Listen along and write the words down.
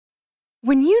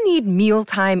When you need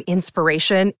mealtime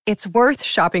inspiration, it's worth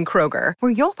shopping Kroger,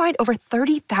 where you'll find over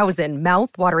 30,000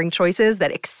 mouth-watering choices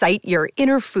that excite your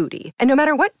inner foodie. And no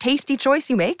matter what tasty choice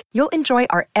you make, you'll enjoy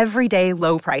our everyday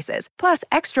low prices, plus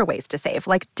extra ways to save,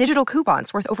 like digital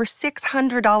coupons worth over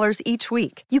 $600 each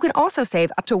week. You can also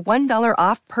save up to $1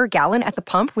 off per gallon at the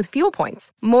pump with fuel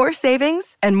points. More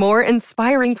savings and more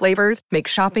inspiring flavors make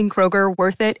shopping Kroger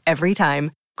worth it every time.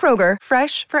 Kroger,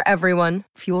 fresh for everyone.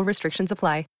 Fuel restrictions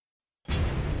apply.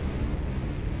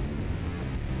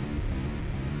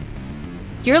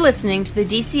 You're listening to the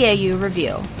DCAU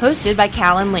Review, hosted by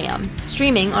Cal and Liam,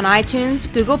 streaming on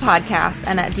iTunes, Google Podcasts,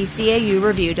 and at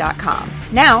DCAUreview.com.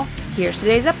 Now, here's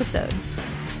today's episode.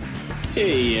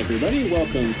 Hey everybody,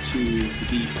 welcome to the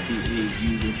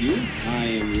DCAU Review. I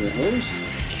am your host,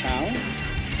 Cal,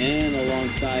 and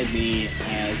alongside me,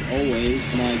 as always,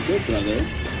 my good brother,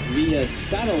 via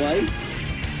satellite,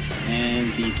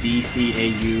 and the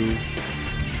DCAU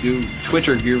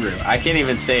Twitter guru. I can't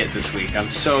even say it this week.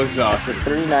 I'm so exhausted. After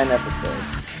 39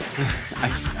 episodes.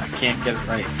 I can't get it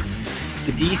right.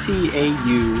 The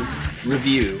DCAU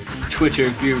Review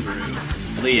Twitter guru,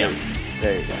 Liam.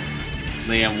 There you go.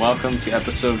 Liam, welcome to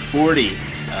episode 40 of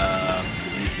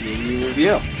the DCAU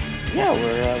Review. Yeah,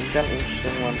 we've got an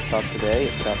interesting one to talk today.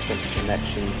 It's got some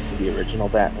connections to the original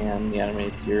Batman, the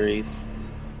animated series,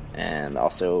 and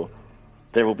also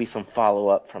there will be some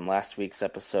follow-up from last week's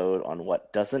episode on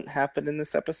what doesn't happen in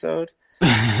this episode.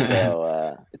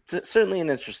 So it's certainly an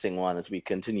interesting one as we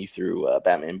continue through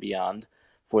Batman Beyond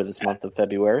for this month of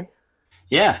February.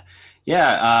 Yeah.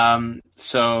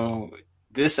 So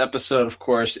this episode, of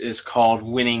course, is called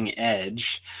Winning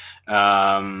Edge.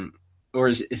 Or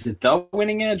is it The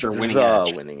Winning Edge or Winning Edge?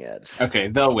 The Winning Edge. Okay,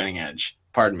 The Winning Edge.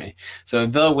 Pardon me. So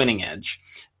The Winning Edge.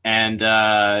 And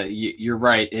you're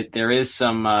right. There is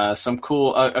some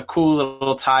cool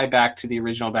little tie back to the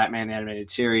original Batman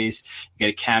animated series. You get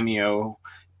a cameo,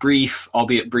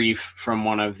 albeit brief, from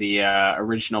one of the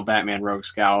original Batman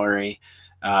Rogues Gallery.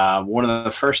 One of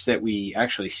the first that we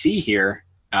actually see here.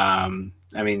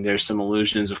 There's some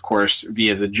allusions, of course,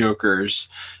 via the Jokers,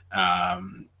 but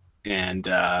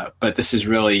this is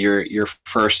really your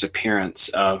first appearance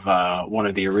of one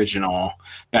of the orial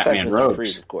Batman Rogues.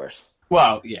 Freeze, of course.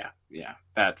 Well, yeah,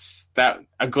 that's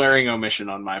a glaring omission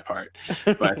on my part,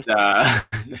 but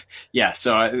yeah.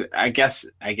 So I guess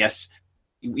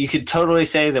you could totally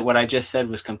say that what I just said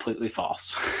was completely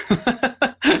false.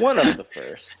 One of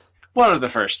the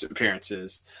first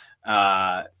appearances,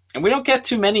 and we don't get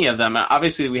too many of them.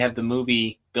 Obviously, we have the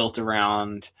movie built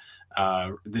around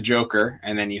the Joker,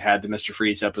 and then you had the Mr.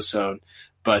 Freeze episode,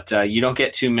 but you don't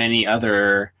get too many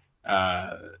other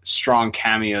strong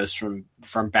cameos from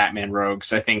Batman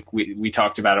Rogues. I think we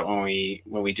talked about it when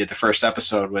we did the first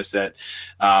episode, was that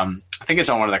I think it's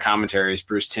on one of the commentaries,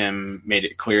 Bruce Timm made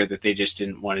it clear that they just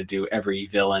didn't want to do every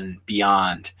villain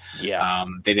beyond. Yeah.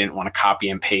 They didn't want to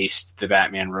copy and paste the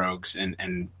Batman Rogues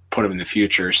and put them in the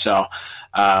future. So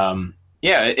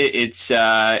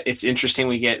it's interesting.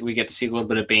 We get to see a little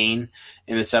bit of Bane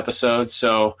in this episode.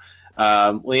 So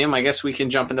Liam, I guess we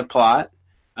can jump into plot.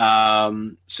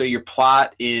 So your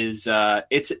plot is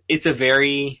it's a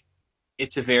very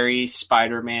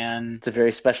Spider-Man. It's a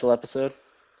very special episode.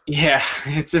 Yeah,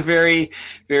 it's a very,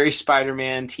 very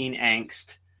Spider-Man teen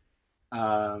angst,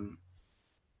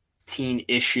 teen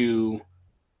issue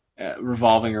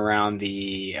revolving around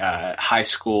the high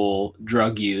school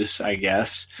drug use, I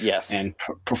guess. Yes. And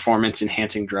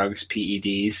performance-enhancing drugs,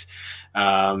 PEDs.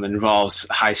 Involves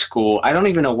high school. I don't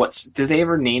even know do they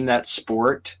ever name that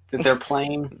sport that they're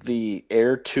playing? The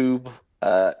air tube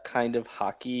kind of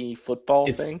hockey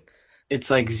football thing. It's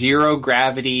like zero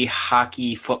gravity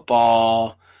hockey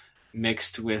football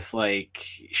mixed with like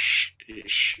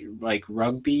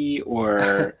rugby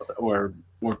or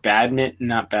badminton,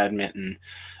 not badminton.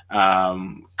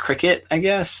 Cricket, I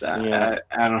guess. Yeah.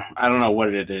 I don't know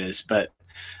what it is, but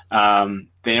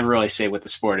they never really say what the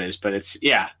sport is, but it's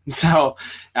So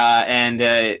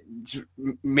it's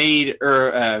made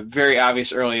very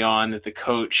obvious early on that the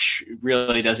coach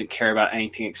really doesn't care about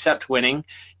anything except winning.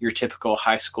 Your typical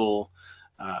high school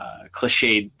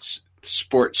cliched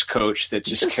sports coach that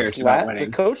just cares about winning.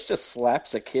 The coach just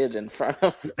slaps a kid in front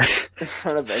of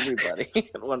everybody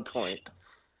at one point.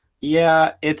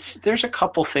 Yeah, there's a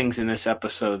couple things in this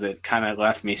episode that kind of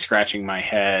left me scratching my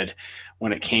head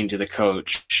when it came to the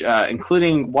coach,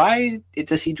 including why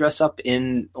does he dress up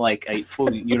in like a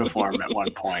full uniform at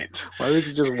one point? Why was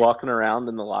he just walking around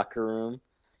in the locker room?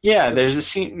 Yeah, there's a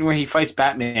scene where he fights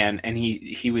Batman, and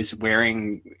he was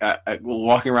wearing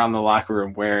walking around the locker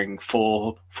room wearing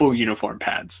full uniform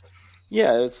pads.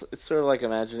 Yeah, it's sort of like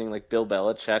imagining like Bill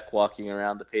Belichick walking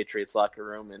around the Patriots locker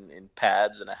room in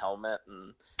pads and a helmet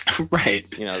and Right.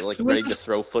 like So ready to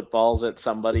throw footballs at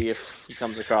somebody if he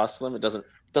comes across them. It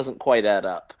doesn't quite add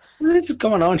up. what is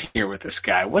going on here with this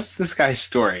guy? What's this guy's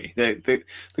story? The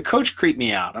coach creeped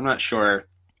me out. I'm not sure.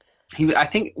 I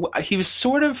think he was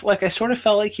sort of like, I sort of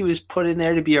felt like he was put in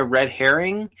there to be a red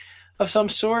herring of some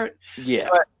sort. Yeah.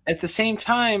 But at the same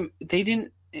time, they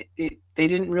didn't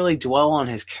really dwell on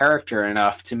his character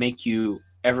enough to make you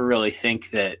ever really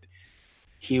think that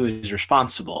he was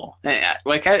responsible.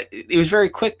 It was very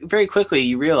quickly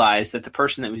you realized that the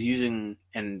person that was using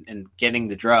and getting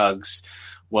the drugs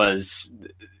was,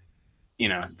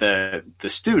 the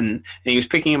student, and he was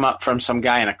picking him up from some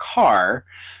guy in a car.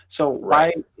 So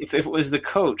why, if it was the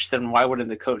coach, then why wouldn't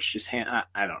the coach just hand?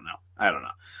 I don't know.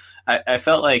 I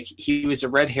felt like he was a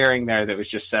red herring there that was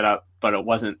just set up, but it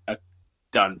wasn't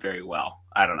done very well.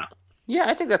 I don't know. Yeah,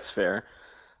 I think that's fair.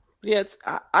 Yeah,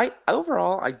 I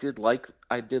overall I did like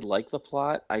the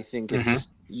plot. I think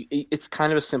it's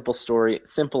kind of a simple story,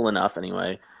 simple enough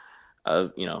anyway.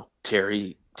 Of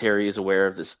Terry is aware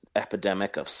of this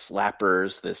epidemic of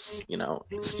slappers, this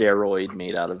steroid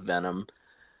made out of venom,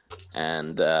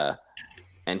 and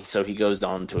so he goes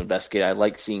on to investigate. I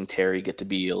like seeing Terry get to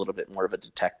be a little bit more of a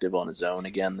detective on his own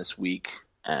again this week,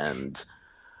 and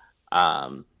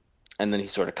then he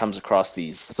sort of comes across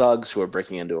these thugs who are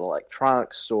breaking into an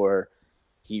electronics store.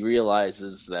 He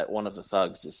realizes that one of the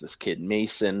thugs is this kid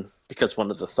Mason, because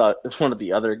one of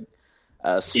the other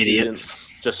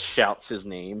students just shouts his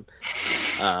name.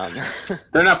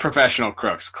 They're not professional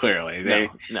crooks, clearly. They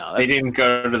didn't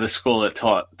go to the school that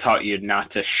taught you not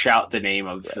to shout the name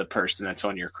of the person that's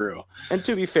on your crew. And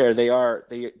to be fair, they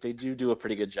do a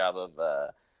pretty good job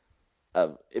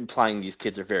of implying these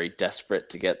kids are very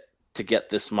desperate to get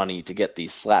this money, to get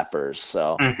these slappers.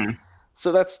 So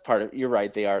so that's part of, you're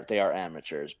right, they are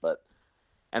amateurs,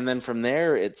 and then from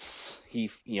there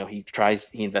he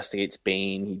investigates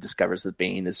Bane. He discovers that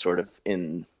Bane is sort of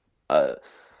in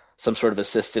some sort of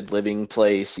assisted living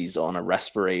place. He's on a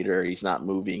respirator. He's not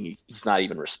moving. He's not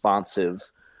even responsive.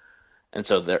 And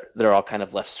so they're all kind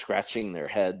of left scratching their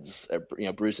heads.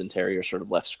 Bruce and Terry are sort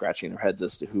of left scratching their heads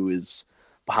as to who is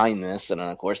behind this. And then,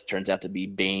 of course, it turns out to be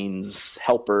Bane's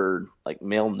helper, like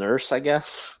male nurse, I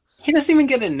guess. He doesn't even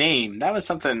get a name. That was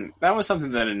something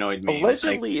that annoyed me.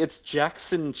 Allegedly, it's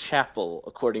Jackson Chapel,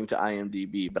 according to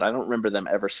IMDb, but I don't remember them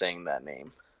ever saying that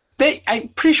name. I'm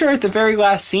pretty sure at the very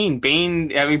last scene,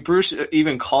 Bruce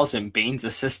even calls him Bane's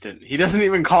assistant. He doesn't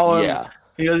even call him. Yeah.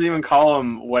 He doesn't even call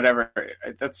him whatever.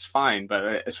 That's fine, but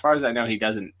as far as I know, he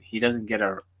doesn't get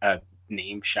a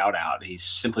name shout out. He's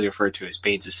simply referred to as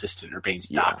Bane's assistant or Bane's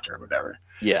doctor or whatever.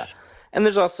 Yeah, and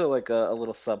there's also like a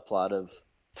little subplot of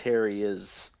Terry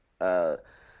is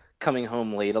coming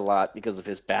home late a lot because of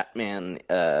his Batman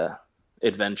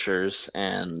adventures,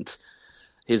 and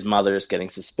his mother is getting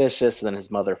suspicious. And then his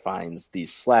mother finds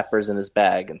these slappers in his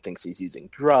bag and thinks he's using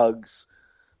drugs.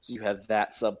 So you have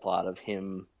that subplot of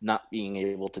him not being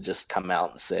able to just come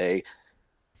out and say,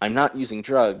 I'm not using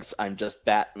drugs, I'm just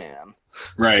Batman.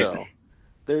 Right. So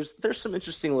there's some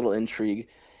interesting little intrigue.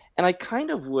 And I kind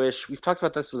of wish, we've talked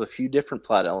about this with a few different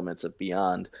plot elements of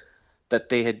Beyond, that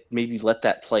they had maybe let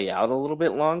that play out a little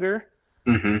bit longer.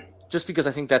 Mm-hmm. Just because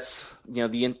I think that's,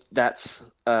 that's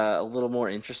a little more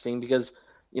interesting, because,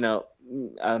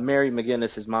 Mary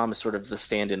McGinnis, his mom, is sort of the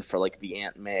stand-in for like the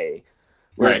Aunt May.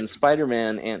 Whereas in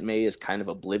Spider-Man, Aunt May is kind of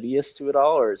oblivious to it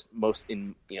all, or is most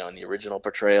in the original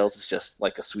portrayals, it's just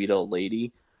like a sweet old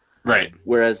lady. Right.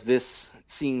 Whereas this,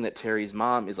 seeing that Terry's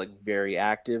mom is like very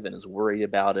active and is worried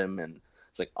about him, and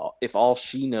it's like, if all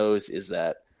she knows is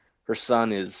that her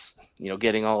son is,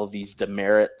 getting all of these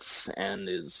demerits and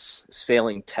is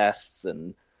failing tests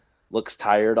and looks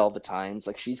tired all the time, it's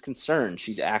like she's concerned,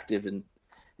 she's active, and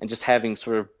just having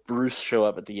sort of Bruce show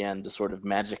up at the end to sort of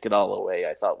magic it all away,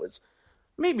 I thought was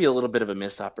maybe a little bit of a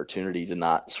missed opportunity to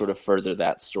not sort of further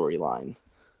that storyline.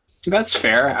 That's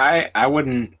fair. I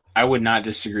would not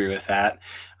disagree with that.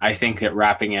 I think that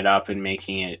wrapping it up and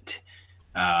making it,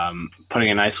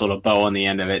 putting a nice little bow on the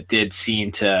end of it, did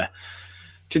seem to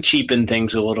cheapen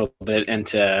things a little bit and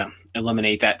to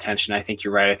eliminate that tension. I think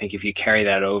you're right. I think if you carry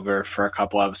that over for a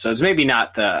couple episodes, maybe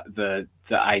not the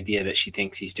idea that she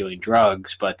thinks he's doing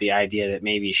drugs, but the idea that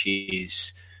maybe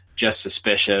she's just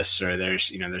suspicious, or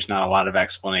there's not a lot of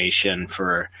explanation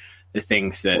for the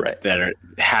things that are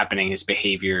happening, his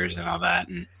behaviors and all that.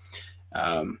 And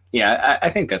I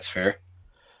think that's fair.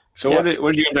 So what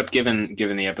did you end up giving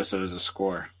the episode as a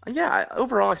score? Yeah,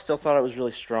 overall I still thought it was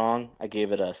really strong. I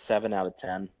gave it a 7 out of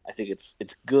 10. I think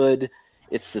it's good.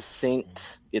 It's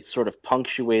succinct. It's sort of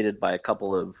punctuated by a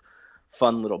couple of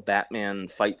fun little Batman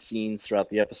fight scenes throughout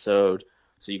the episode,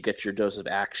 so you get your dose of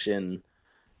action.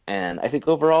 And I think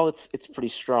overall it's pretty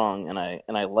strong, and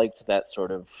I liked that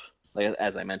sort of, like,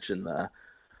 as I mentioned,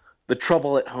 the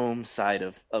trouble at home side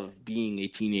of being a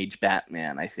teenage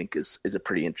Batman, I think is a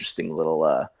pretty interesting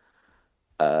little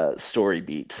story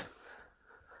beat.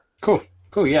 Cool,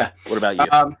 yeah. What about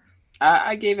you?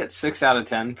 I gave it 6 out of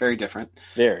 10. Very different.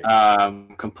 Very.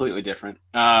 Completely different.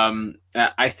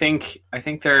 I think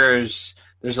there's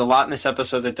a lot in this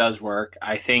episode that does work.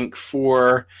 I think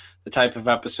for the type of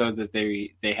episode that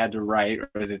they had to write,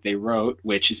 or that they wrote,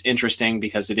 which is interesting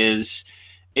because it's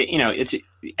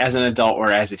as an adult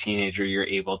or as a teenager, you're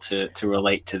able to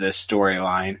relate to this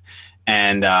storyline,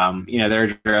 and they're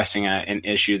addressing an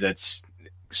issue that's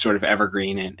sort of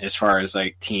evergreen as far as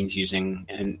like teens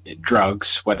using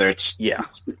drugs, whether it's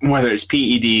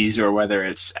PEDs or whether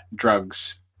it's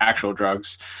drugs, actual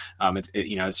drugs.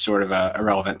 It's sort of a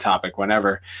relevant topic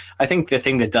whenever. I think the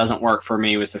thing that doesn't work for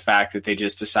me was the fact that they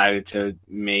just decided to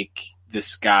make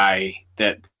this guy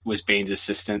that was Bane's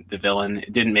assistant the villain.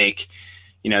 It didn't make,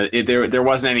 there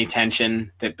wasn't any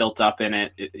tension that built up in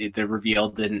it. The reveal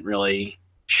didn't really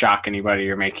shock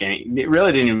anybody or it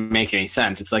really didn't even make any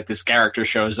sense. It's like this character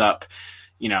shows up,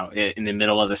 in the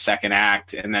middle of the second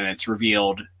act, and then it's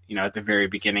revealed, at the very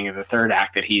beginning of the third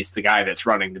act that he's the guy that's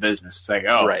running the business. It's like,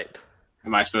 oh, right.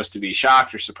 Am I supposed to be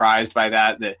shocked or surprised by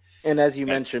that? And as you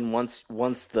mentioned, once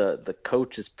the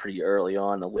coach is pretty early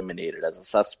on eliminated as a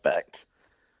suspect,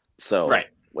 so right.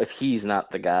 If he's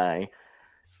not the guy,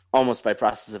 almost by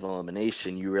process of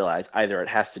elimination, you realize either it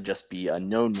has to just be a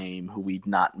no-name who we've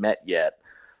not met yet,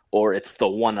 or it's the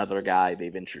one other guy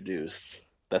they've introduced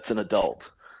that's an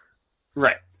adult.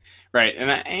 Right.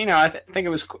 And I think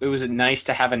it was nice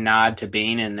to have a nod to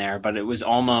Bane in there, but it was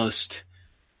almost,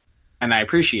 and I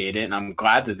appreciate it, and I'm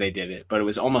glad that they did it, but it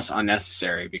was almost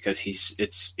unnecessary because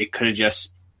it could have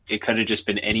just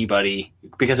been anybody,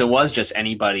 because it was just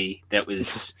anybody that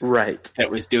was right,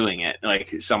 that was doing it,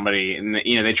 like somebody, and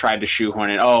they tried to shoehorn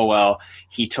it. Oh well,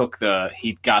 he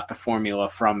got the formula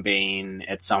from Bane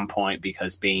at some point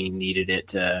because Bane needed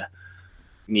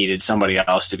somebody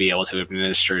else to be able to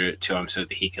administer it to him so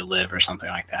that he could live or something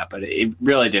like that. But it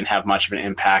really didn't have much of an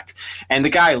impact. And the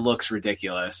guy looks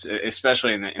ridiculous,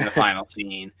 especially in the final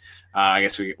scene. I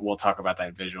guess we'll talk about that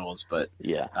in visuals, but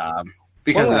yeah.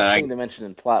 Because one of that, thing to mention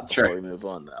in plot before Sure. we move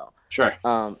on, though. Sure.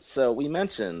 So we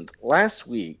mentioned last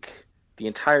week the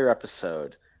entire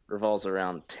episode revolves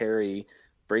around Terry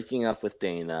breaking up with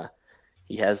Dana.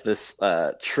 He has this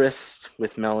tryst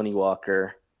with Melanie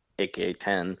Walker, aka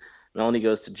 10. Melanie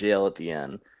goes to jail at the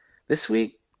end. This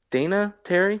week, Dana,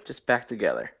 Terry, just back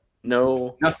together.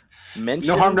 No mention.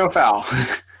 No harm, no foul.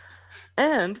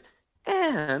 And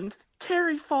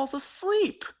Terry falls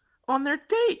asleep on their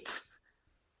date.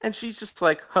 And she's just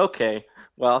like, okay,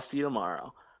 well, I'll see you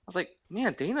tomorrow. I was like,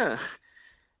 man, Dana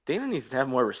needs to have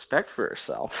more respect for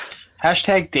herself.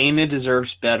 # Dana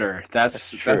deserves better.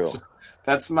 That's true.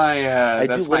 That's my. I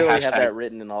that's do literally my hashtag. have that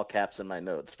written in all caps in my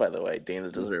notes, by the way.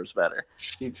 Dana deserves better.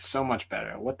 She's so much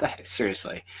better. What the heck?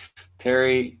 Seriously.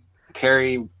 Terry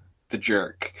the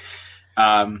jerk.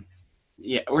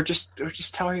 Yeah, or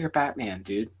just tell her you're Batman,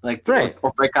 dude. Like, right.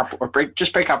 or break up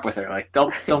with her. Like,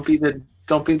 don't be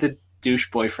the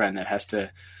douche boyfriend that has to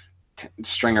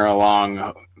string her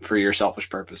along for your selfish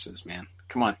purposes, man.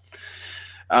 Come on. Pick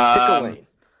a lane.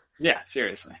 Yeah,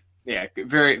 seriously. Yeah,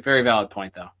 very very valid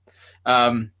point though.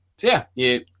 So yeah,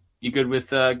 you good with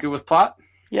plot?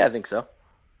 Yeah, I think so.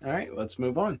 All right, let's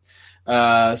move on.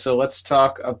 So let's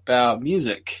talk about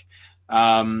music.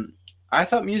 I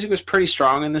thought music was pretty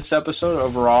strong in this episode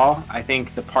overall. I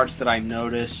think the parts that I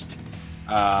noticed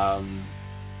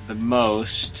the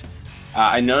most,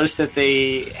 I noticed that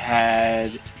they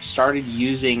had started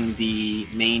using the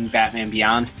main Batman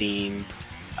Beyond theme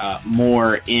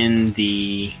more in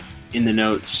the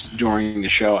notes during the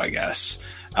show, I guess.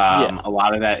 A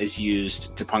lot of that is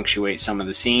used to punctuate some of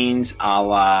the scenes, a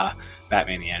la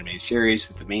Batman the Animated Series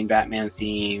with the main Batman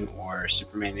theme, or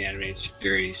Superman the Animated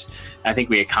Series. I think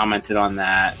we had commented on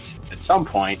that at some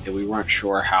point, that we weren't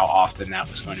sure how often that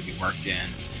was going to be worked in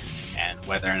and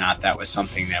whether or not that was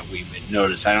something that we would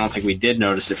notice. I don't think we did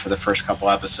notice it for the first couple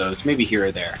episodes, maybe here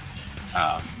or there.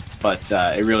 But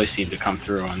it really seemed to come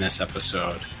through on this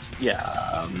episode.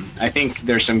 Yeah. I think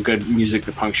there's some good music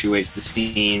that punctuates the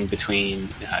scene between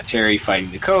Terry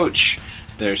fighting the coach.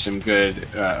 There's some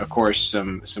good, of course,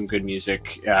 some good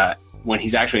music when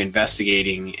he's actually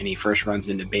investigating and he first runs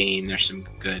into Bane. There's some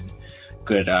good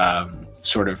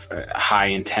sort of high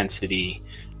intensity.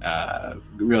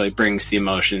 Really brings the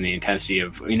emotion, the intensity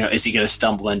of, is he going to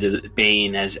stumble into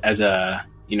Bane as a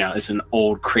is an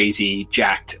old, crazy,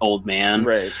 jacked old man.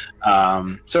 Right.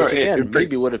 So which, again,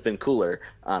 maybe would have been cooler,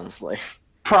 honestly.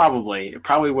 It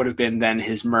probably would have been then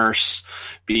his Merce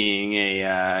being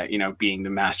being the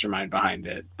mastermind behind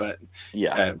it, but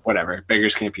whatever.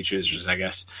 Beggars can't be choosers, I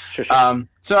guess. Sure.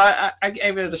 So I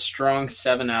gave it a strong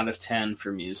 7 out of 10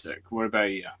 for music. What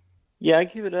about you? Yeah, I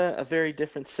give it a very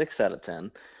different 6 out of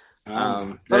 10.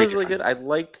 That was really good. I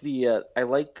liked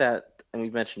that, and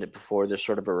we've mentioned it before. There's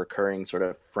sort of a recurring, sort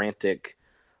of frantic,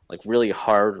 like really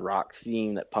hard rock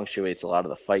theme that punctuates a lot of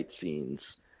the fight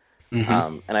scenes.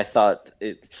 Mm-hmm. And I thought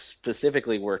it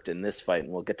specifically worked in this fight,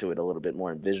 and we'll get to it a little bit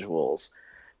more in visuals.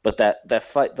 But that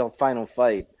fight, the final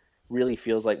fight, really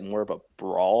feels like more of a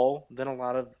brawl than a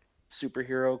lot of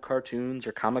superhero cartoons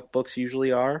or comic books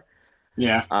usually are.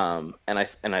 Yeah. And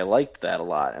I liked that a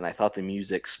lot, and I thought the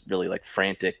music's really like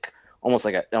frantic,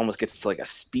 it almost gets to like a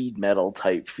speed metal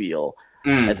type feel,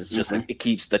 as it's just like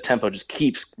the tempo just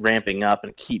keeps ramping up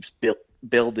and keeps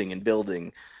building and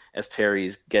building as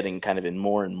Terry's getting kind of in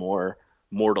more and more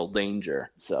mortal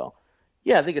danger. So,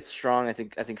 yeah, I think it's strong. I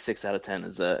think 6 out of 10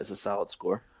 is a solid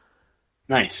score.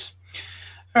 Nice.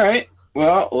 All right.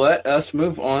 Well, let us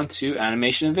move on to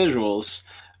animation and visuals.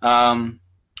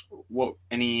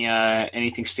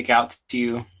 Anything stick out to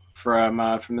you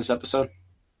from this episode?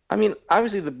 I mean,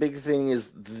 obviously the big thing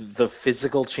is the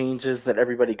physical changes that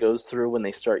everybody goes through when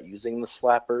they start using the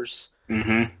slappers.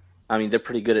 Mm-hmm. I mean, they're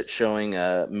pretty good at showing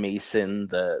Mason,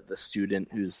 the student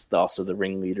who's also the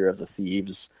ringleader of the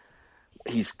thieves.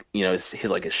 He's,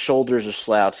 his shoulders are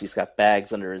slouched. He's got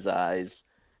bags under his eyes,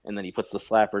 and then he puts the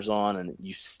slappers on, and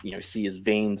you see his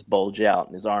veins bulge out,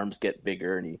 and his arms get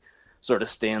bigger, and he sort of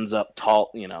stands up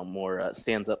tall,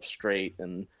 stands up straight,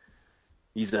 and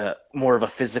he's more of a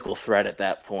physical threat at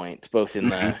that point, both in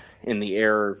the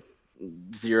air,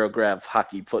 zero grab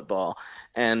hockey football,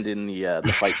 and in the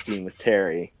fight scene with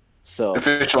Terry. So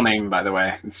official name, by the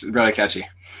way, it's really catchy.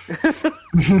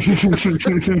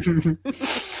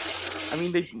 I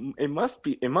mean, it must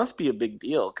be a big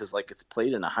deal because like it's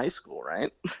played in a high school,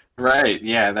 right? Right.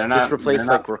 Yeah, they're not just replaced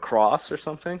like lacrosse or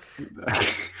something.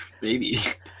 Maybe.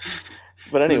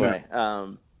 But anyway,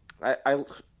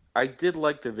 I did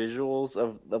like the visuals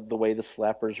of the way the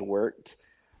slappers worked.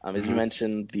 As you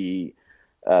mentioned, the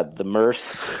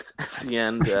Merce at the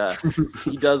end,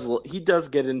 he does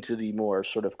get into the more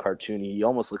sort of cartoony. He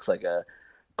almost looks like a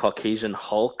Caucasian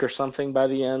Hulk or something by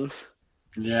the end.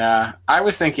 Yeah, I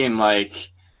was thinking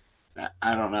like,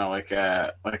 I don't know, like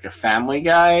a Family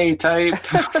Guy type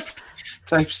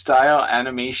style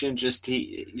animation. Just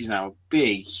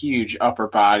big, huge upper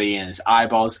body, and his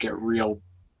eyeballs get real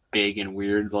big and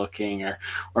weird looking,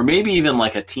 or maybe even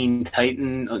like a Teen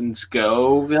Titans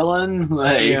Go villain.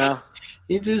 Like, yeah.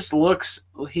 He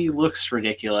looks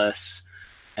ridiculous,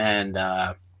 and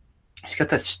he's got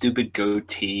that stupid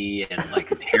goatee, and like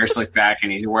his hair's slicked back,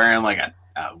 and he's wearing like a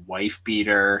wife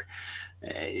beater,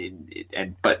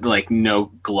 but like no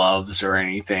gloves or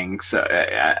anything. So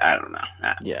I don't know.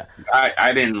 Yeah,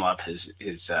 I didn't love his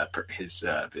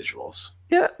visuals.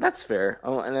 Yeah, that's fair.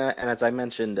 Oh, and as I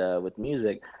mentioned with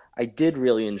music, I did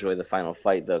really enjoy the final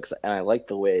fight though, and I like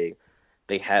the way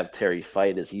they have Terry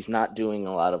fight. Is he's not doing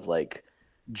a lot of like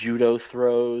judo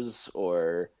throws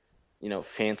or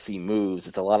fancy moves.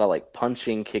 It's a lot of like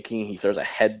punching, kicking. He throws a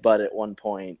headbutt at one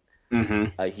point.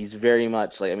 Mm-hmm. He's very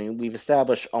much like, we've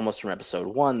established almost from episode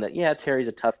 1 that, yeah, Terry's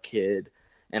a tough kid,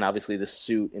 and obviously the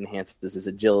suit enhances his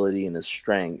agility and his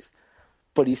strength,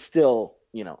 but he's still,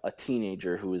 a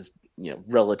teenager who is,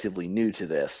 relatively new to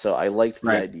this. So I liked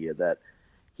the idea that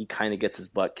he kind of gets his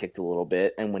butt kicked a little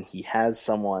bit, and when he has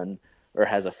someone or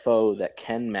has a foe that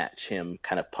can match him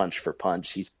kind of punch for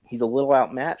punch, he's a little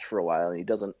outmatched for a while, and he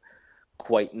doesn't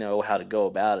quite know how to go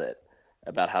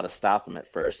about how to stop him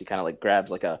at first. He kind of like grabs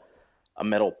like a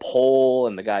metal pole,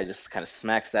 and the guy just kind of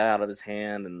smacks that out of his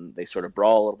hand, and they sort of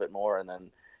brawl a little bit more, and then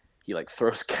he like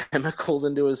throws chemicals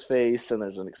into his face, and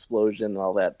there's an explosion and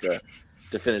all that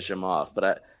to finish him off.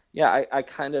 But I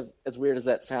kind of, as weird as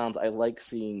that sounds, I like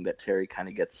seeing that Terry kind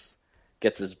of gets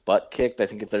his butt kicked. I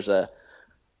think if there's a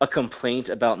complaint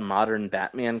about modern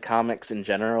Batman comics in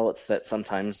general, it's that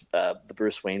sometimes the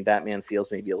Bruce Wayne Batman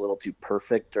feels maybe a little too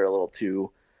perfect or a little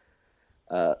too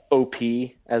OP,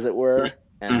 as it were.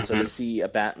 And so to see a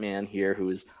Batman here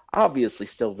who is obviously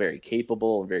still very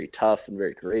capable and very tough and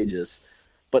very courageous,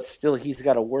 but still he's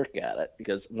got to work at it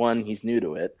because, 1, he's new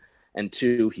to it, and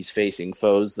 2, he's facing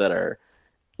foes that are,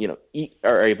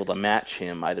 are able to match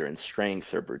him either in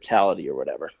strength or brutality or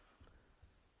whatever.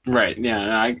 Right.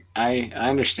 Yeah, I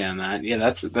understand that. Yeah,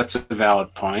 that's a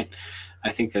valid point.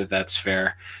 I think that's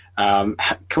fair. Can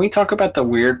we talk about the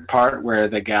weird part where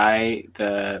the guy,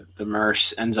 the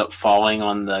Merce, ends up falling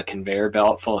on the conveyor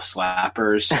belt full of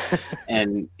slappers,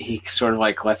 and he sort of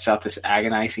like lets out this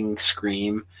agonizing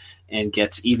scream and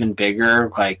gets even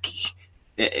bigger. Like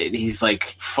he's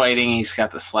like fighting. He's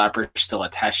got the slapper still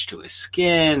attached to his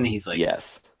skin. He's like,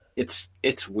 yes,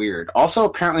 it's weird. Also,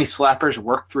 apparently, slappers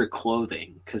work through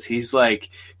clothing because he's like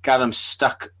got him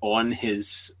stuck on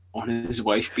his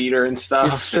wife beater and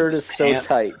stuff. His shirt is so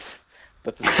tight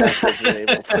that the slappers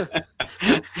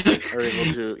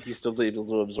he's still able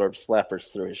to absorb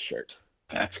slappers through his shirt.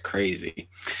 That's crazy.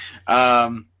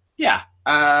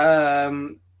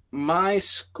 My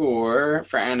score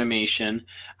for animation,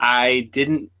 I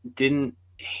didn't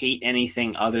hate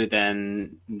anything other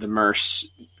than the Merce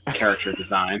character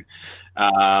design.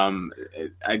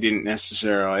 I didn't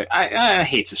necessarily. I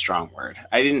hate's a strong word.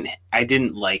 I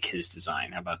didn't like his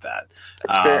design. How about that?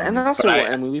 That's fair. And also,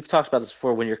 I mean, we've talked about this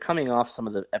before. When you're coming off some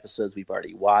of the episodes we've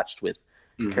already watched with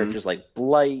characters like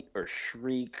Blight or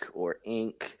Shriek or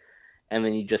Ink, and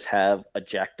then you just have a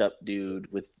jacked up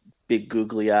dude with big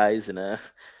googly eyes in a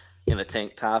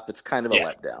tank top, it's kind of a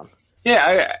letdown.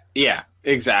 Yeah,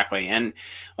 exactly. And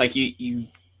like you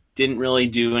didn't really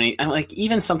do any. Like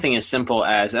even something as simple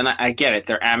as, and I get it,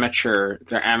 they're amateur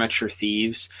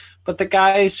thieves, but the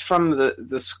guys from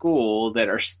the school that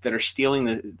are stealing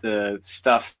the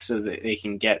stuff so that they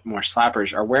can get more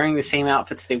slappers are wearing the same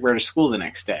outfits they wear to school the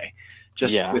next day,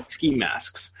 just with ski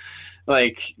masks.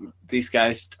 Like these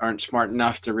guys aren't smart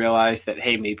enough to realize that,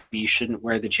 hey, maybe you shouldn't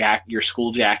wear your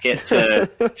school jacket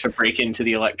to break into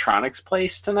the electronics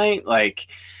place tonight. Like,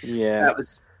 that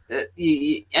was.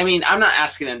 I mean, I'm not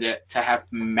asking them to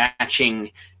have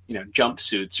matching,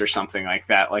 jumpsuits or something like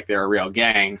that, like they're a real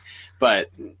gang.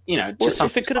 But just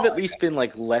if it could have at least been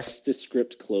like less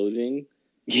descript clothing.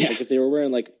 Yeah, like if they were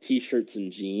wearing like t-shirts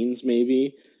and jeans,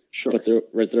 maybe. Sure.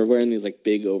 But they're wearing these like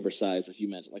big oversized, as you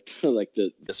mentioned, like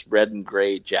this red and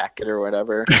gray jacket or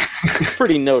whatever. It's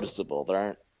pretty noticeable.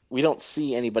 We don't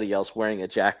see anybody else wearing a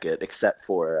jacket except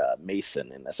for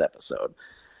Mason in this episode.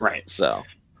 Right. So.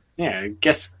 Yeah.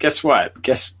 Guess what?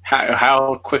 Guess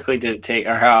how quickly did it take,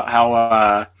 or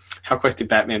how quick did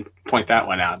Batman point that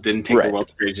one out? Didn't take the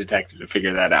world's greatest detective to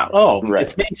figure that out. Oh,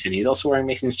 It's Mason. He's also wearing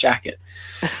Mason's jacket.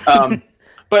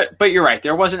 But you're right.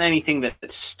 There wasn't anything that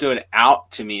stood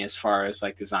out to me as far as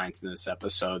like designs in this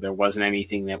episode. There wasn't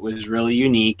anything that was really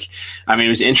unique. I mean, it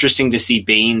was interesting to see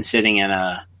Bane sitting in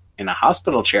a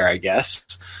hospital chair, I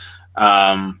guess.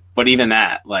 But even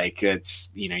that, like,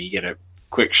 it's you get a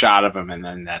quick shot of him and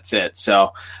then that's it.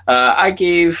 So I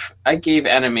gave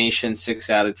animation 6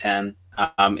 out of 10.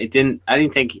 I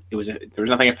didn't think there was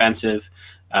nothing offensive,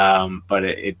 but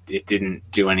it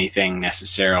didn't do anything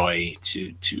necessarily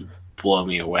to blow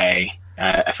me away.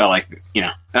 I felt like,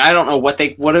 and I don't know what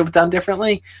they would have done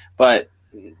differently, but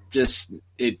it was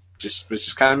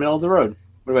just kind of middle of the road.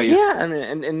 What about you? Yeah, I mean,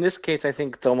 and in this case, I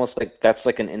think it's almost like that's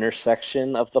like an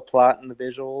intersection of the plot and the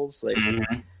visuals. Like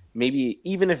maybe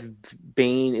even if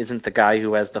Bane isn't the guy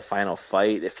who has the final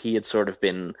fight, if he had sort of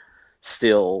been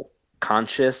still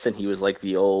conscious and he was like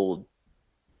the old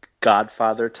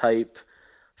Godfather type,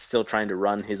 still trying to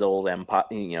run his old empire,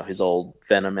 his old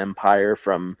Venom empire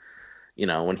from,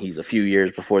 when he's a few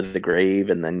years before the grave,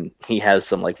 and then he has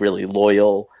some like really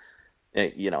loyal,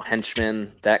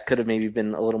 henchmen, that could have maybe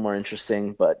been a little more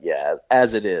interesting. But yeah,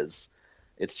 as it is,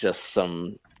 it's just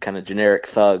some kind of generic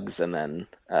thugs and then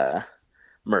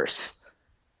Merce,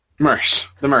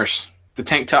 the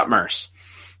tank top Merce.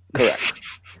 Correct.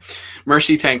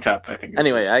 Mercy tank top, I think.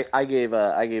 Anyway, I gave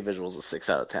visuals a 6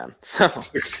 out of 10. So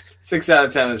 6 out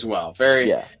of 10 as well.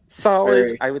 Very solid.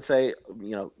 Very... I would say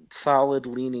solid,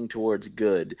 leaning towards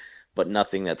good, but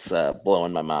nothing that's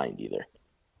blowing my mind either.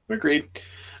 Agreed.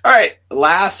 All right.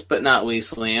 Last but not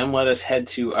least, Liam, let us head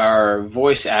to our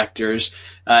voice actors.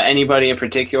 Anybody in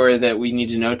particular that we need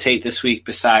to notate this week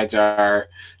besides our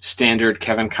standard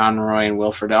Kevin Conroy and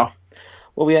Will Friedle?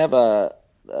 Well, we have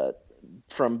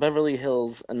from Beverly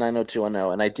Hills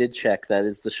 90210, and I did check that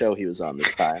is the show he was on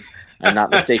this time. I'm not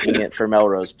mistaking it for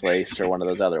Melrose Place or one of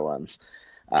those other ones.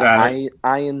 Ian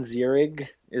Ziering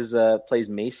plays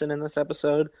Mason in this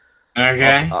episode.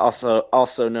 Okay.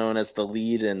 Also known as the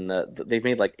lead in they've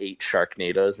made like 8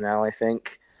 Sharknadoes now, I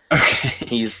think. Okay.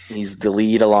 He's the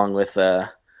lead along with the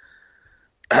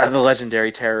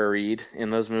legendary Tara Reid in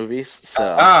those movies.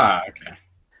 So okay.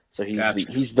 So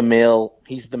he's the male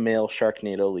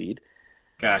Sharknado lead.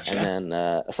 Gotcha. And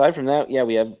then aside from that,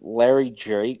 we have Larry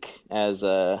Drake as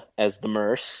the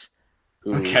Merce,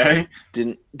 who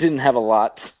didn't have a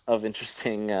lot of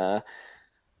interesting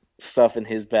stuff in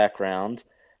his background.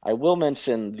 I will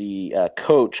mention the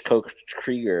Coach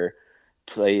Krieger,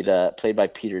 played by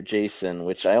Peter Jason,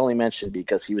 which I only mentioned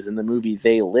because he was in the movie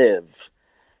They Live,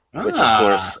 which of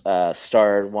course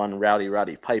starred one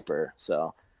Rowdy Piper.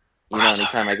 So,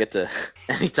 anytime I get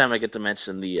to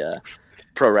mention the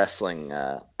pro wrestling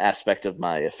aspect of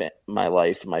my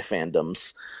life, my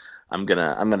fandoms, I'm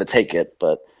gonna take it.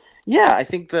 But yeah, I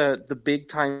think the big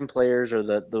time players, or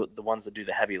the ones that do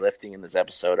the heavy lifting in this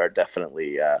episode, are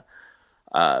definitely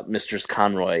Misters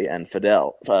Conroy and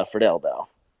Fidel though.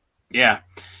 Yeah.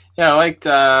 I liked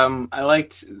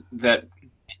that.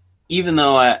 Even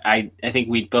though I think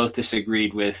we both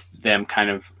disagreed with them kind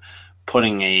of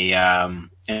putting an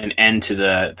end to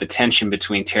the tension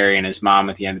between Terry and his mom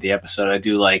at the end of the episode, I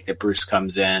do like that Bruce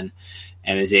comes in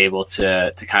and is able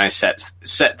to kind of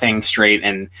set things straight,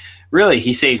 and really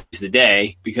he saves the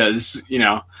day because,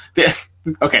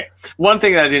 okay, one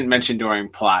thing that I didn't mention during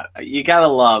plot, you gotta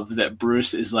love that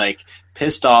Bruce is like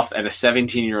pissed off at a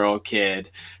 17-year-old kid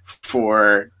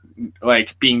for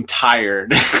like being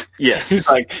tired. Yes. He's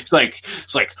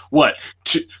like, what?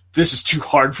 This is too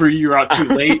hard for you. You're out too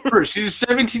late. Bruce, he's a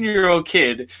 17-year-old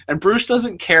kid, and Bruce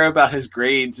doesn't care about his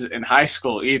grades in high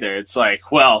school either. It's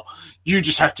like, well, you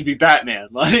just have to be Batman.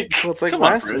 Like, well, it's like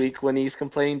last week when he's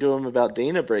complaining to him about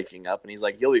Dana breaking up, and he's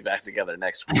like, "You'll be back together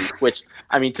next week." Which,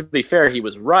 I mean, to be fair, he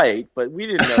was right, but we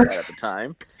didn't know that at the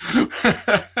time.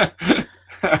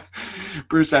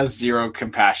 Bruce has zero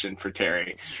compassion for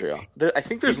Terry. It's true. I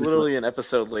think there's literally an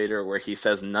episode later where he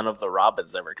says none of the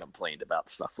Robins ever complained about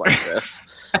stuff like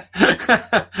this.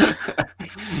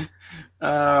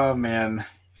 Oh, man.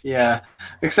 Yeah.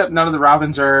 Except none of the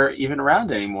Robins are even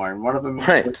around anymore. And one of them...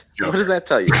 Right. What does that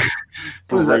tell you?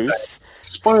 What does that tell you?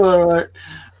 Spoiler alert.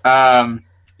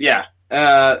 Yeah.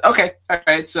 Okay. All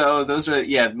right. So those are,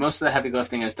 most of the heavy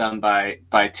lifting is done by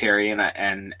Terry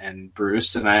and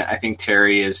Bruce, and I think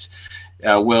Terry is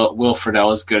Will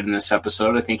Friedle is good in this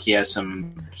episode. I think he has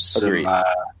some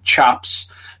chops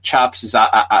is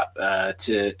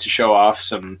to show off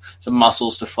some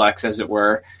muscles to flex, as it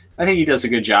were. I think he does a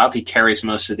good job. He carries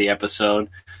most of the episode.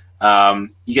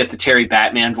 You get the Terry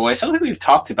Batman voice. I don't think we've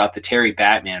talked about the Terry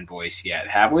Batman voice yet,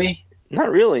 have we? Not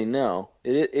really, no.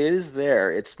 It is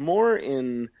there. It's more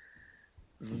in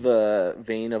the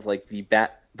vein of like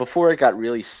before it got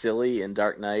really silly in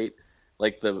Dark Knight.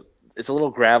 It's a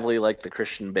little gravelly, like the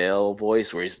Christian Bale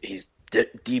voice, where he's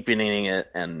deepening it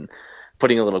and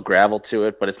putting a little gravel to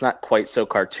it, but it's not quite so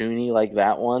cartoony like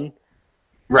that one.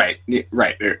 Right.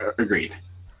 Agreed.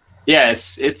 Yeah,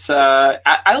 it's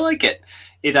I like it.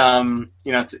 It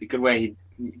it's a good way.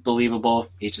 Believable.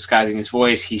 He's disguising his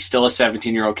voice. He's still a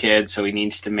 17-year-old kid, so he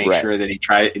needs to make sure that he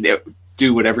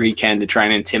do whatever he can to try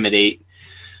and intimidate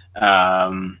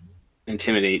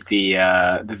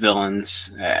the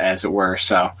villains, as it were.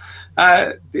 So,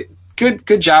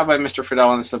 good job by Mr.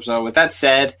 Friedle in this episode. With that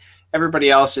said,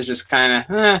 everybody else is just kind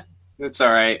of, it's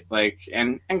all right. Like,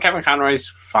 and Kevin Conroy's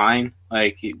fine.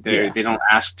 Like, they don't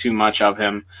ask too much of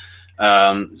him.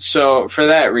 So for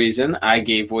that reason, I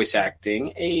gave voice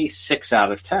acting a 6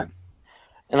 out of 10.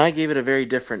 And I gave it a very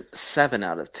different 7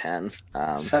 out of 10.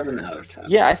 7 out of 10.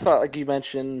 Yeah, I thought, like you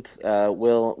mentioned,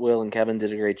 Will and Kevin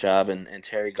did a great job, and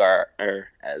Terry Garr,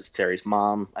 as Terry's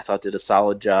mom, I thought did a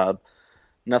solid job.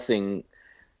 Nothing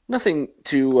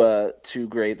too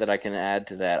great that I can add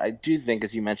to that. I do think,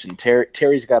 as you mentioned,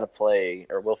 Terry's got to play,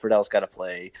 or Will Friedle's got to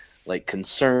play, like,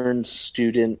 concerned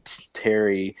student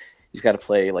Terry. He's got to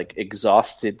play, like,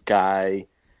 exhausted guy.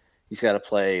 He's got to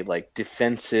play, like,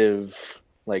 defensive,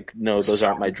 like, no, those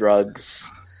aren't my drugs.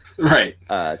 Right.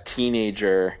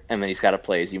 Teenager. And then he's got to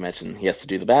play, as you mentioned, he has to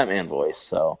do the Batman voice.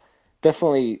 So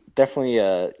definitely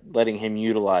letting him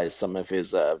utilize some of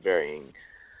his varying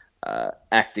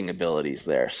acting abilities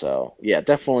there. So, yeah,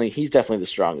 he's definitely the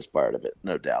strongest part of it,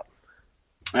 no doubt.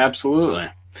 Absolutely.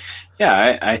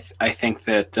 Yeah, I think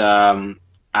that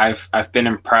I've been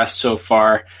impressed so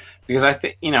far. Because I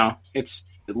think, it's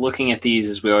looking at these,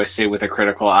 as we always say, with a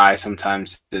critical eye.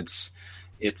 Sometimes it's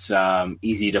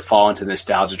easy to fall into the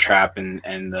nostalgia trap and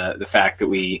the fact that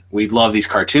we love these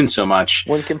cartoons so much.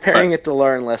 When comparing it to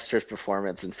Lauren Lester's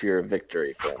performance in Fear of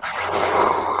Victory, for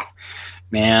instance.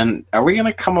 Man, are we going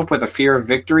to come up with a Fear of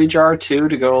Victory jar, too,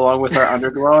 to go along with our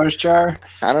Underdwellers jar?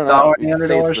 I don't know.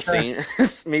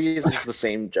 Maybe it's just the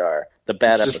same jar. The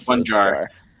bad episode. Just one jar.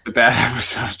 The bad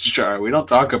episodes jar. We don't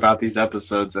talk about these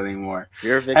episodes anymore.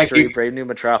 Fear of Victory, Brave New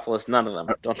Metropolis, none of them.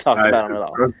 Don't talk about them at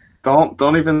all.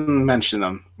 Don't even mention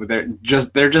them. They're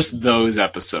just those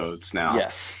episodes now.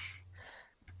 Yes.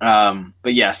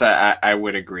 But yes, I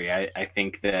would agree. I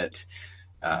think that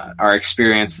our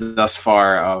experience thus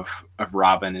far of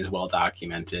Robin is well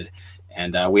documented,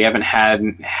 And we haven't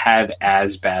had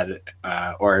as bad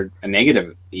or a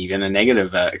negative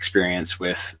experience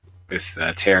with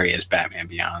Terry as Batman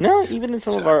Beyond. No, even in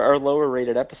some of our lower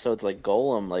rated episodes like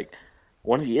Golem, like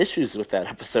one of the issues with that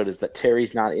episode is that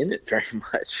Terry's not in it very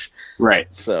much.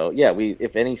 Right. So yeah,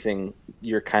 if anything,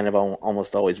 you're kind of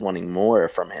almost always wanting more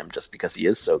from him just because he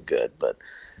is so good. But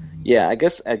yeah, I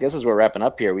guess as we're wrapping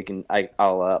up here,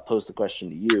 I'll pose the question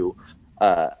to you.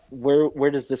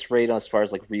 Where does this rate as far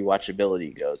as like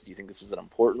rewatchability goes? Do you think this is an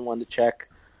important one to check,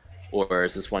 or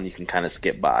is this one you can kind of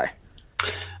skip by?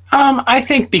 I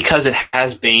think because it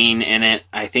has Bane in it.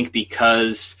 I think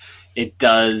because it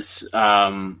does, give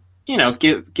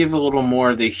a little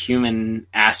more of the human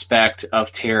aspect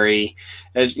of Terry,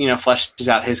 as fleshes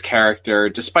out his character,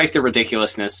 despite the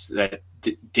ridiculousness that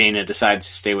Dana decides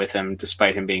to stay with him,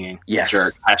 despite him being a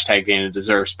jerk. Hashtag Dana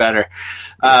deserves better.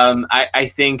 I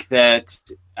think that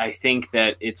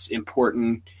it's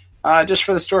important just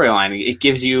for the storyline. It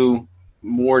gives you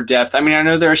more depth. I mean, I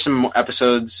know there are some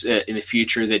episodes in the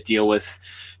future that deal with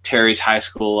Terry's high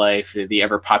school life, the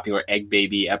ever popular Egg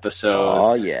Baby episode.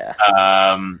 Oh yeah.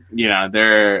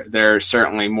 There are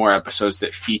certainly more episodes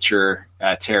that feature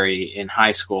Terry in high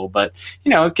school, but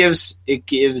it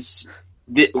gives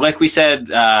like we said,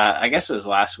 I guess it was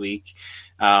last week.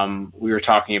 We were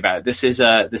talking about this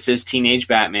is teenage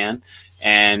Batman,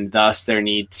 and thus there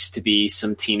needs to be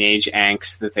some teenage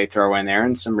angst that they throw in there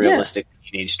and some realistic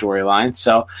teenage storyline.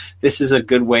 So this is a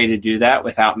good way to do that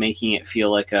without making it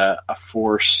feel like a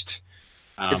forced.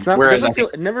 It's not.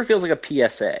 It never feels like a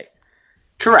PSA.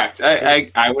 Correct.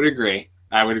 I would agree.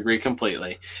 I would agree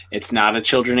completely. It's not a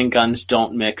children and guns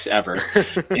don't mix ever.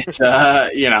 It's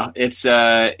it's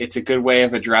a good way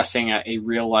of addressing a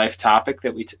real life topic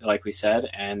that like we said,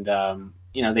 and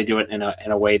they do it in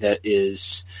a way that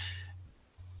is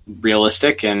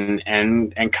realistic and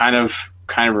kind of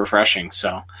refreshing.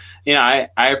 So, I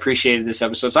appreciated this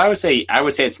episode. So I would say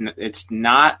it's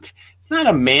not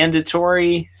a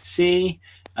mandatory see.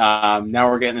 Now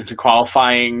we're getting into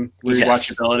qualifying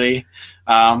rewatchability.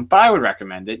 But I would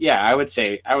recommend it. Yeah, I would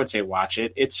say watch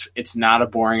it. It's not a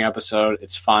boring episode.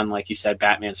 It's fun, like you said.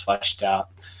 Batman's fleshed out,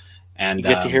 and you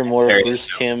get to hear more of Bruce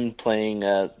Timm playing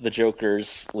the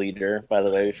Joker's leader. By the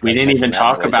way, we didn't even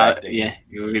talk about we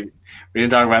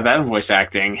didn't talk about that in voice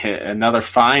acting. Another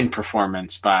fine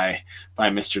performance by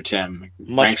Mr. Timm.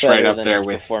 Much ranks better right up than there his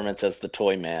with performance as the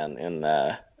Toy Man in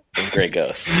Grey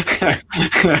Ghost.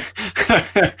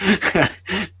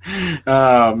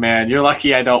 Oh man, you're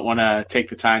lucky I don't want to take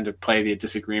the time to play the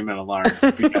disagreement alarm,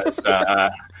 because I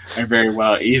very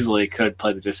well easily could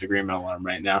play the disagreement alarm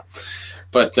right now.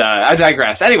 But I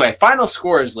digress. Anyway, final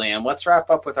scores, Liam. Let's wrap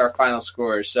up with our final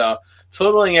scores. So,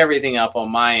 totaling everything up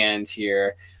on my end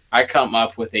here, I come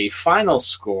up with a final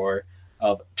score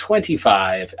of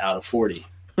 25 out of 40.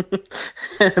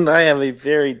 And I have a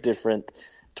very different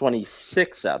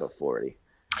 26 out of 40.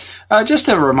 Just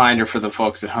a reminder for the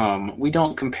folks at home, we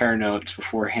don't compare notes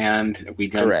beforehand.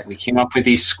 Correct. We came up with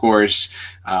these scores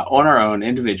on our own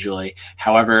individually.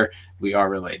 However, we are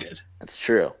related. That's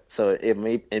true. So it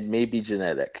may be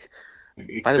genetic.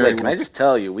 By the way, can I just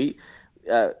tell you, we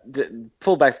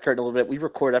pull back the curtain a little bit. We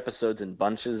record episodes in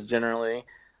bunches generally.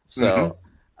 So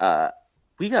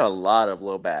we got a lot of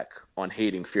blowback on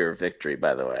hating Fear of Victory,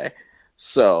 by the way.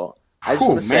 So I just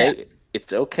want to say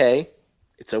it's okay.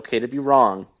 It's okay to be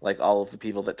wrong, like all of the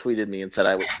people that tweeted me and said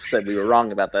said we were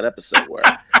wrong about that episode were.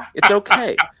 It's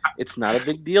okay. It's not a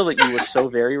big deal that you were so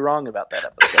very wrong about that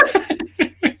episode.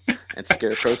 And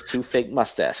Scarecrow's 2 fake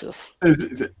mustaches.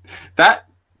 The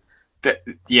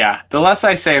less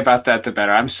I say about that, the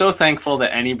better. I'm so thankful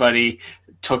that anybody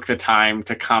took the time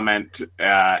to comment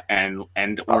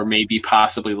and or maybe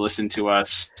possibly listen to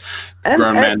us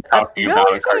grown men talking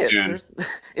about a cartoon.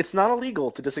 It's not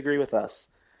illegal to disagree with us.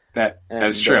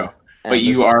 That's true. But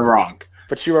you are wrong.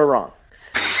 But you are wrong.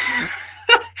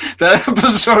 That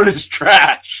episode is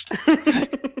trash.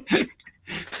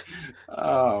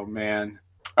 Oh, man.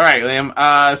 All right,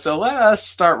 Liam. So let us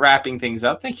start wrapping things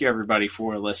up. Thank you, everybody,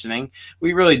 for listening.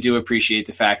 We really do appreciate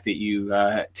the fact that you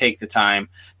take the time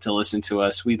to listen to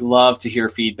us. We'd love to hear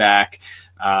feedback.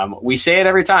 We say it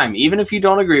every time. Even if you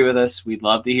don't agree with us, we'd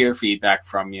love to hear feedback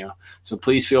from you. So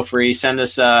please feel free. Send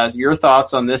us your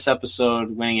thoughts on this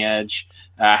episode, Winning Edge.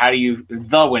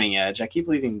 The Winning Edge. I keep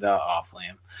leaving the off,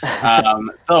 Liam.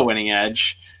 The Winning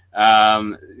Edge.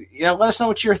 Let us know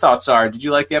what your thoughts are. Did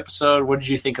you like the episode? What did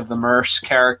you think of the Merce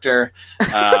character?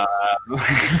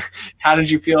 How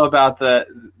did you feel about the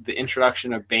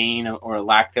introduction of Bane or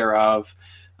lack thereof?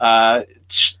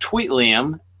 Tweet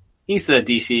Liam. He's the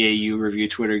DCAU review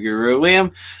Twitter guru.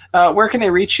 Liam, where can they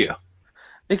reach you?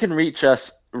 They can reach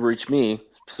us reach me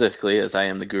specifically, as I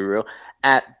am the guru,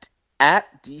 at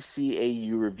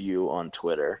DCAU Review on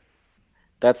Twitter.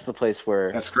 That's the place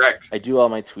where That's correct. I do all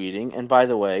my tweeting. And by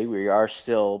the way, we are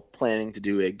still planning to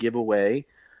do a giveaway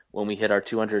when we hit our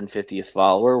 250th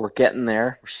follower. We're getting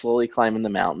there. We're slowly climbing the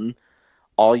mountain.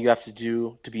 All you have to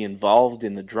do to be involved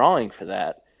in the drawing for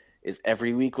that is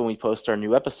every week when we post our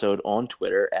new episode on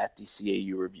Twitter at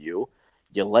DCAU Review,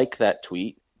 you like that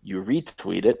tweet, you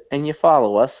retweet it, and you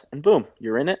follow us, and boom,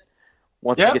 you're in it.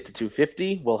 Once we get to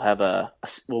 250, we'll have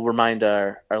we'll remind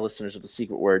our listeners of the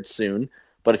secret word soon.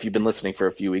 But if you've been listening for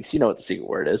a few weeks, you know what the secret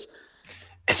word is.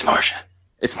 It's Martian.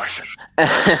 It's Martian.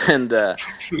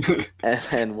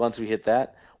 And once we hit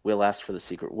that, we'll ask for the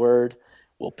secret word.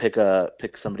 We'll pick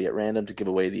somebody at random to give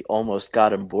away the Almost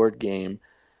Got 'Em board game.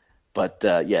 But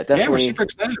definitely. Yeah, we're super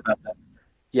excited about that.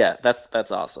 Yeah,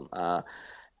 that's awesome.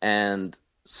 And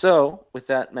so, with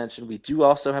that mentioned, we do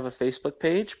also have a Facebook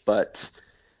page, but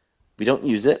we don't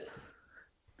use it.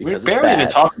 We barely even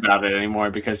talk about it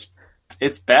anymore because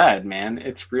it's bad, man.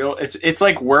 It's real. It's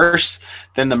like worse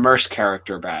than the Merce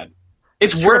character bad.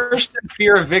 It's worse than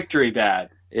Fear of Victory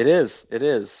bad. It is.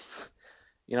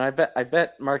 You know, I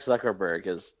bet Mark Zuckerberg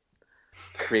has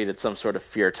created some sort of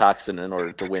fear toxin in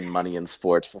order to win money in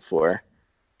sports before.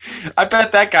 I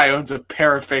bet that guy owns a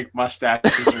pair of fake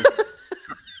mustaches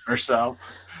or so.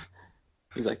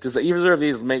 He's like, does either of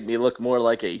these make me look more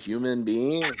like a human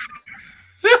being?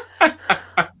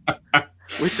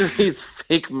 Which of these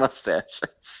fake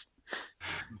mustaches?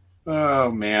 Oh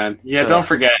man, yeah. Don't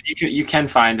forget, you can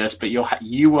find us, but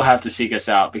you will have to seek us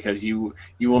out because you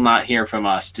will not hear from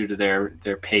us due to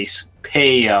their pay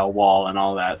wall and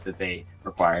all that they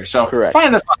require. So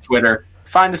Find us on Twitter,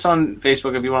 find us on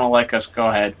Facebook if you want to like us. Go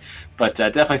ahead, but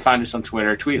definitely find us on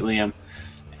Twitter. Tweet Liam,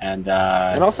 and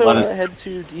also head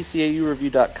to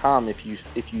DCAUreview.com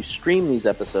if you stream these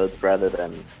episodes rather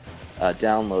than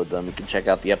download them. You can check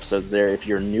out the episodes there. If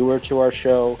you're newer to our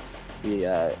show, we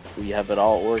have it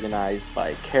all organized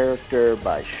by character,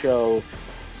 by show,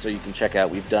 so you can check out.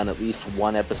 We've done at least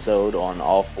one episode on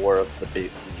all four of the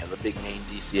big main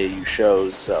DCAU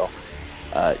shows. So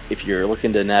if you're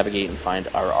looking to navigate and find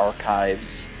our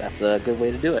archives, that's a good way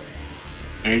to do it.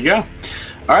 There you go.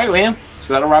 All right, Liam.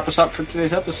 So that'll wrap us up for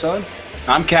today's episode.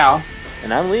 I'm Cal.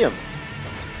 And I'm Liam.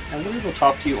 And we will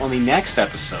talk to you on the next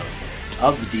episode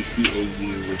of the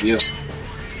DCAU Review.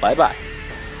 Bye-bye.